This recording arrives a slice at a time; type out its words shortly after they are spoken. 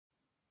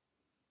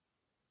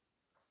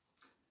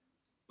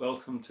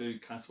welcome to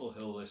Castle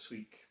Hill this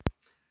week.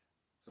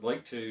 I'd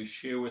like to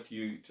share with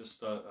you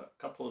just a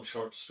couple of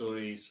short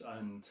stories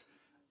and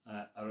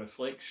a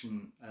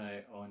reflection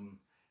on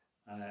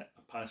a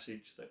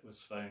passage that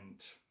was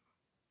found.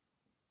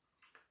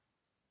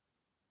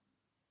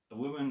 A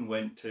woman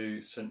went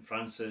to St.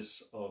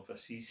 Francis of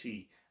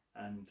Assisi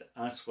and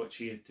asked what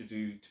she had to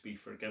do to be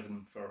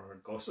forgiven for her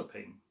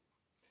gossiping.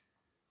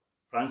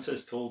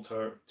 Francis told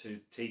her to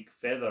take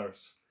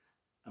feathers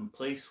and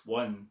place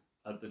one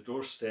at the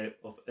doorstep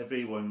of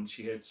everyone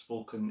she had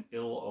spoken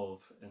ill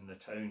of in the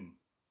town.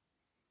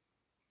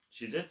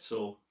 She did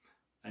so,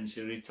 and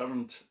she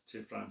returned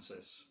to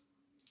Francis.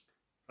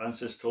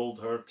 Francis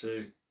told her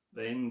to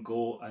then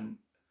go and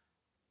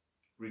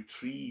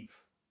retrieve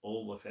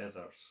all the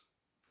feathers.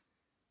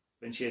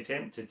 When she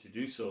attempted to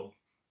do so,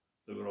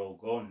 they were all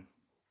gone.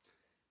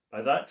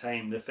 By that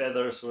time, the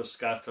feathers were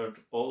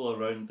scattered all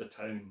around the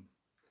town.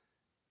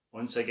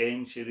 Once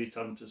again, she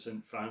returned to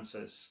St.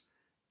 Francis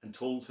and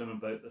told him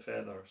about the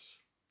feathers.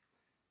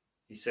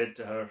 He said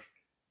to her,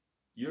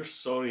 "You're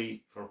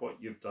sorry for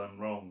what you've done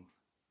wrong.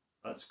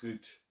 That's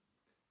good.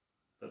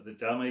 But the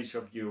damage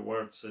of your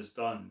words is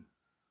done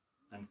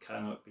and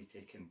cannot be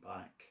taken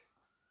back."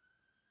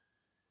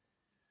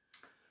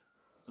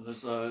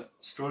 There's a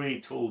story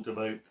told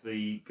about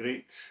the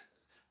great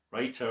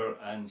writer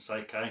and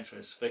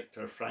psychiatrist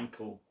Viktor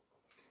Frankl.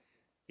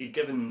 He'd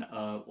given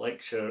a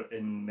lecture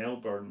in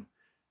Melbourne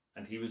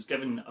and he was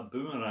given a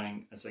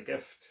boomerang as a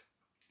gift.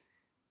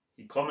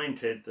 He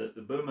commented that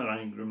the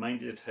boomerang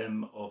reminded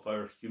him of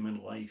our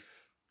human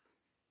life.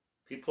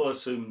 People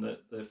assume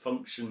that the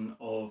function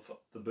of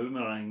the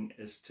boomerang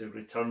is to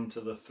return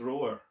to the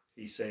thrower,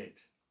 he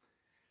said.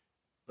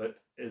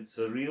 But it's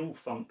the real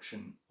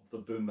function of the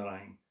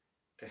boomerang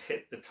to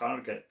hit the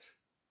target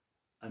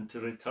and to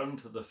return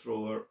to the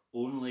thrower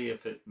only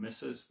if it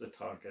misses the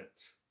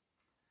target.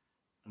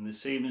 And the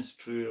same is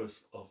true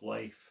of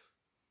life.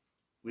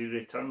 We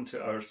return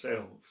to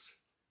ourselves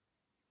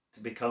to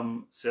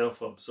become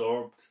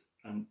self-absorbed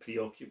and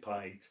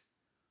preoccupied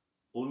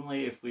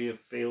only if we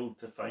have failed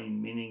to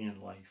find meaning in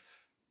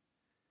life.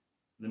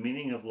 The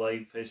meaning of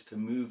life is to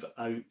move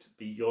out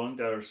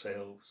beyond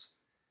ourselves,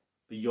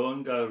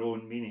 beyond our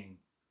own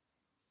meaning,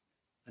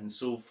 and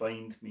so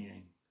find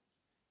meaning.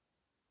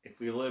 If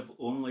we live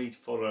only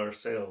for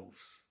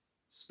ourselves,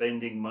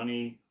 spending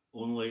money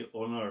only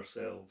on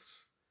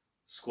ourselves,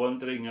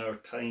 squandering our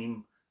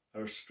time,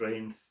 our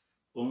strength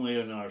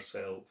only on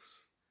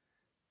ourselves,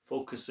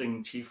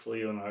 focusing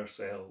chiefly on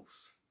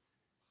ourselves,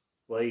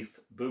 life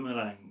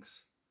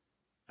boomerangs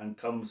and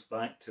comes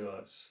back to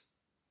us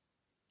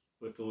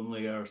with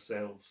only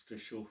ourselves to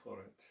show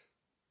for it.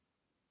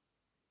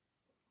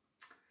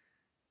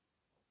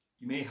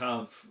 You may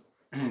have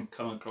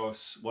come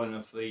across one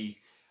of the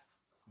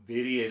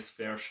various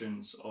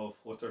versions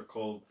of what are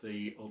called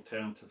the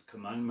alternative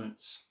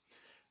commandments,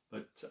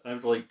 but I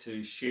would like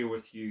to share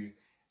with you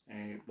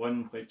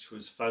one which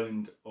was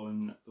found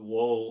on the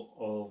wall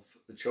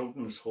of the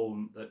children's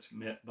home that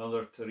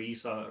Mother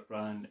Teresa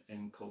ran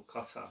in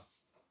Kolkata.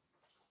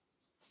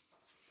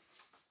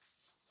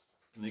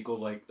 And they go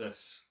like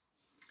this: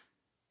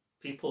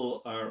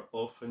 "People are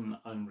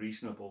often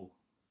unreasonable,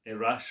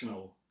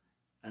 irrational,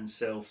 and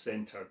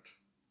self-centered.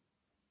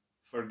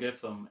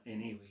 Forgive them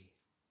anyway.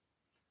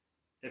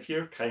 If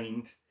you're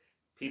kind,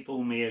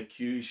 people may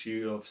accuse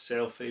you of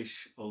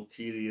selfish,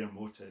 ulterior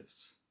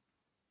motives.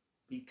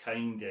 Be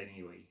kind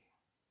anyway.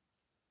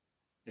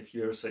 If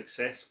you're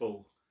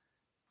successful,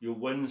 you'll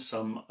win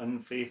some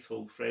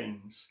unfaithful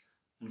friends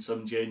and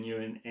some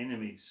genuine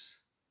enemies.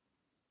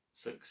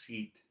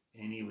 Succeed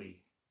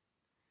anyway.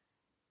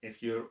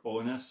 If you're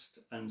honest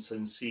and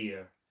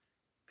sincere,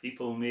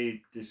 people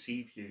may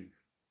deceive you.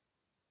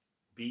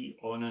 Be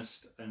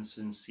honest and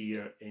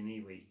sincere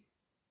anyway.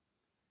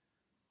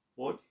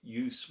 What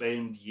you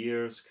spend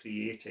years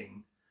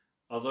creating,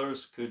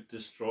 others could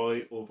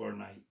destroy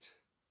overnight.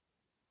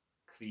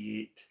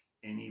 Create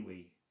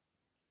anyway.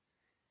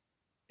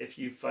 If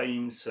you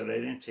find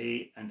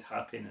serenity and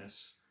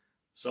happiness,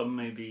 some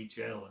may be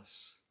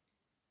jealous,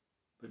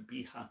 but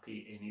be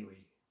happy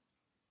anyway.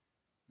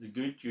 The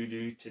good you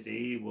do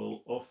today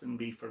will often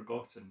be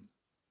forgotten.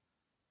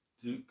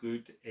 Do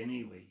good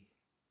anyway.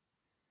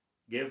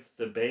 Give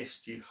the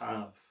best you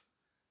have,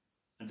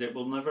 and it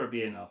will never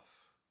be enough.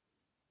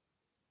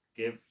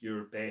 Give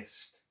your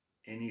best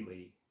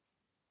anyway.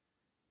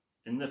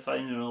 In the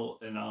final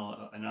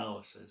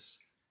analysis,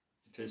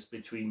 it is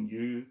between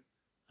you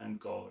and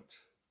God.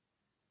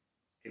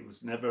 It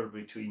was never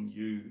between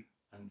you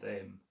and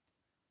them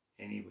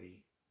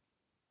anyway."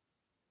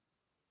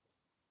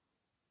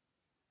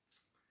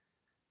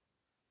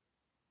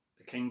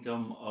 The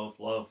kingdom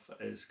of love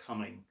is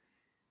coming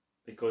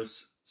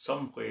because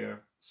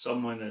somewhere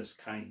someone is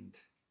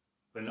kind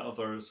when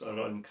others are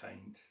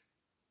unkind.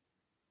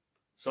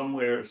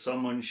 Somewhere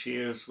someone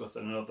shares with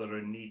another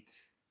in need.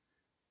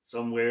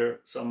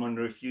 Somewhere someone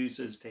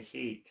refuses to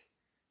hate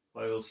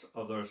whilst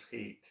others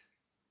hate.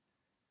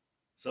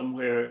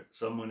 Somewhere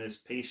someone is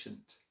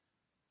patient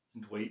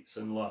and waits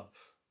in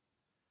love.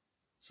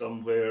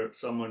 Somewhere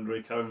someone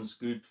returns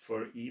good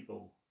for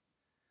evil.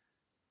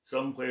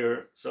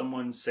 Somewhere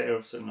someone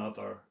serves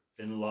another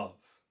in love.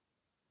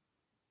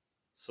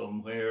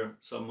 Somewhere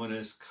someone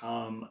is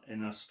calm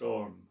in a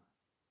storm.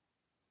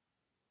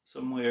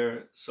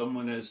 Somewhere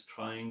someone is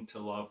trying to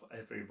love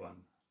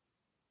everyone.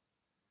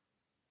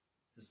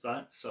 Is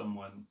that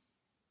someone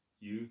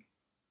you?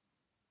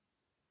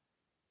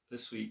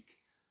 This week,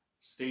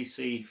 stay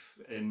safe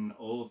in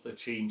all of the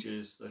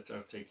changes that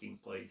are taking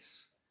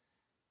place.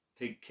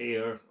 Take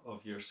care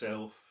of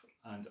yourself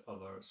and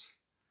others.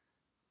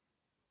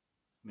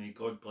 May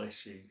God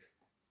bless you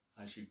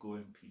as you go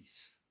in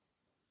peace.